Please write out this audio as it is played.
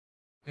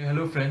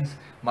Hello friends,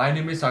 my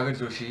name is Sagar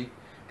Joshi.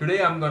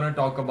 Today I'm going to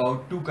talk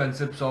about two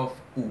concepts of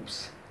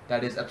OOPS,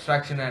 that is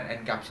abstraction and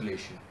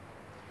encapsulation.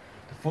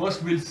 The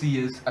first we'll see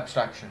is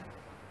abstraction.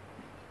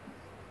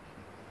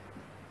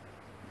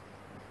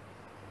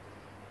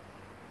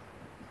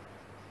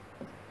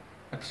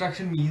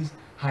 Abstraction means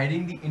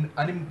hiding the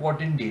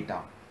unimportant data.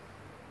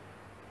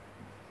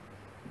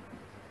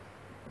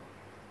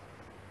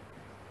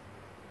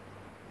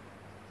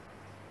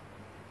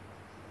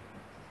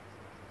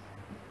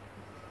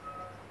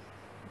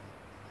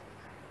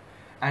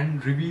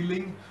 And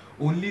revealing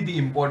only the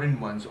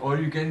important ones, or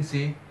you can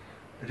say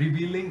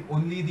revealing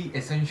only the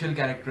essential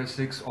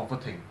characteristics of a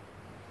thing.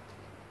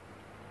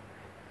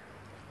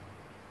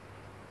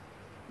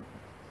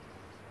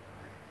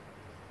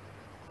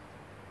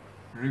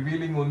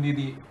 Revealing only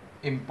the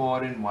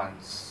important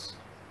ones.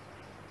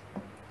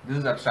 This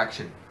is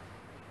abstraction.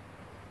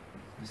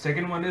 The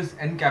second one is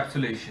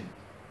encapsulation.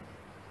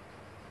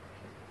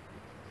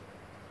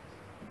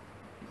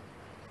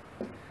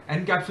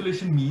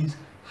 Encapsulation means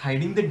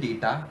hiding the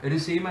data. It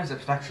is same as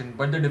abstraction,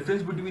 but the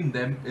difference between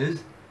them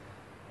is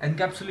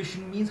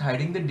encapsulation means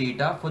hiding the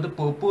data for the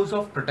purpose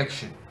of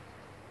protection.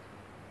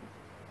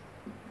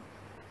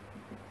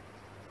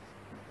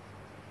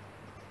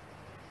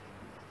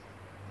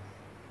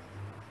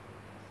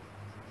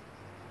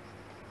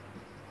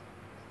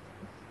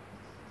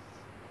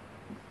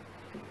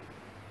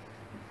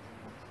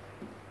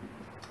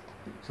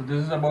 So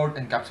this is about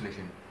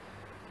encapsulation.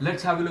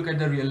 Let's have a look at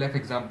the real life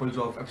examples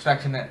of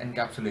abstraction and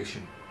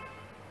encapsulation.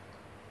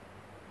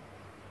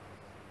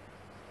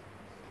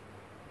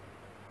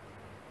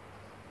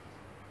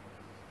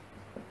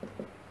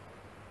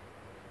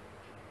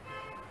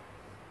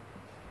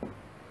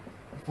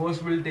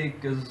 First we'll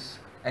take is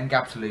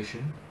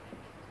encapsulation.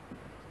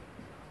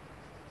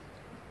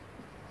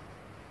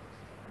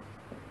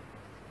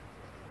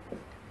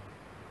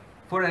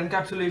 For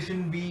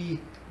encapsulation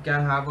we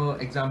can have an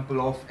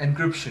example of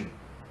encryption.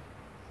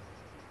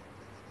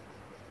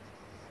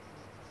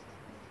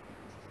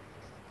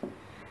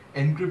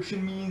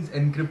 Encryption means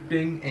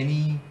encrypting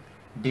any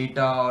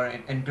data or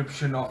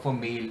encryption of a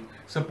mail.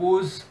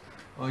 Suppose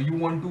you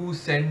want to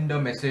send a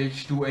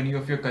message to any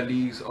of your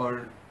colleagues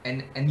or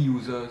end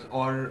users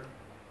or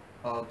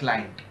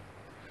client.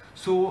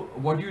 So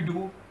what you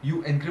do,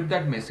 you encrypt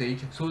that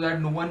message so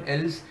that no one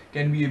else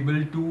can be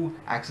able to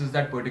access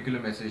that particular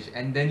message,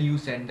 and then you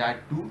send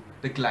that to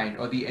the client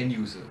or the end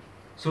user.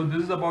 So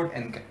this is about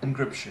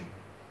encryption.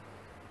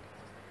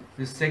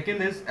 The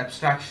second is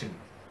abstraction.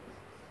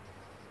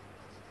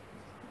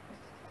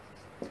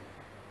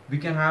 We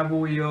can have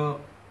over here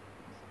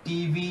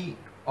TV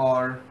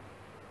or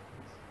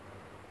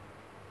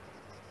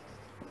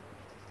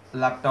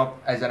laptop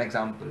as an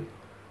example.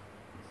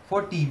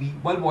 For TV,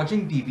 while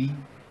watching TV,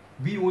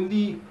 we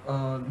only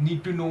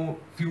need to know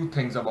few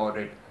things about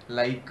it,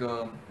 like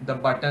the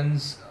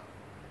buttons,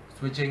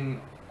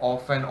 switching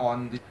off and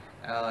on,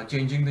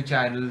 changing the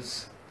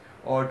channels,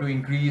 or to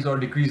increase or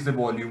decrease the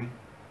volume.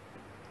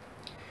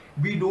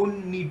 We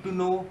don't need to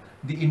know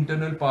the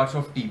internal parts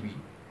of TV,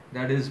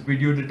 that is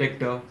video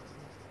detector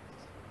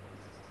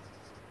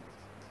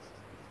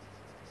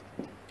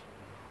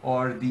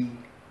or the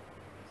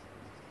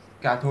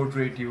cathode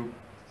ray tube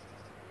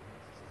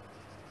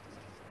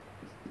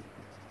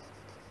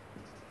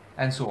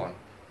and so on.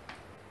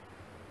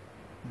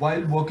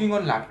 While working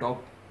on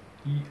laptop,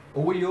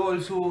 over here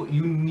also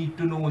you need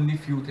to know only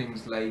few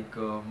things like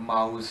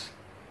mouse,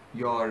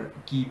 your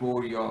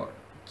keyboard, your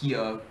key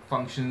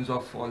functions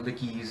of all the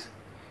keys,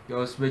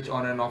 your switch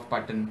on and off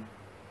button.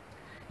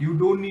 You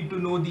don't need to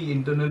know the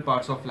internal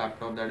parts of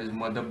laptop, that is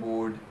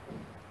motherboard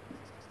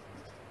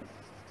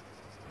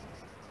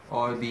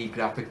or the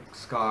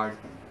graphics card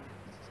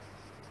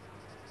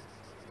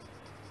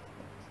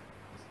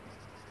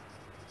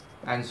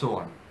and so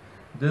on.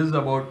 This is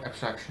about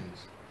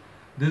abstractions.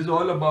 This is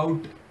all about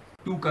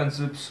two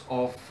concepts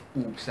of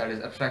OOPS, that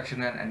is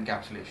abstraction and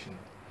encapsulation.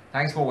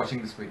 Thanks for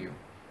watching this video.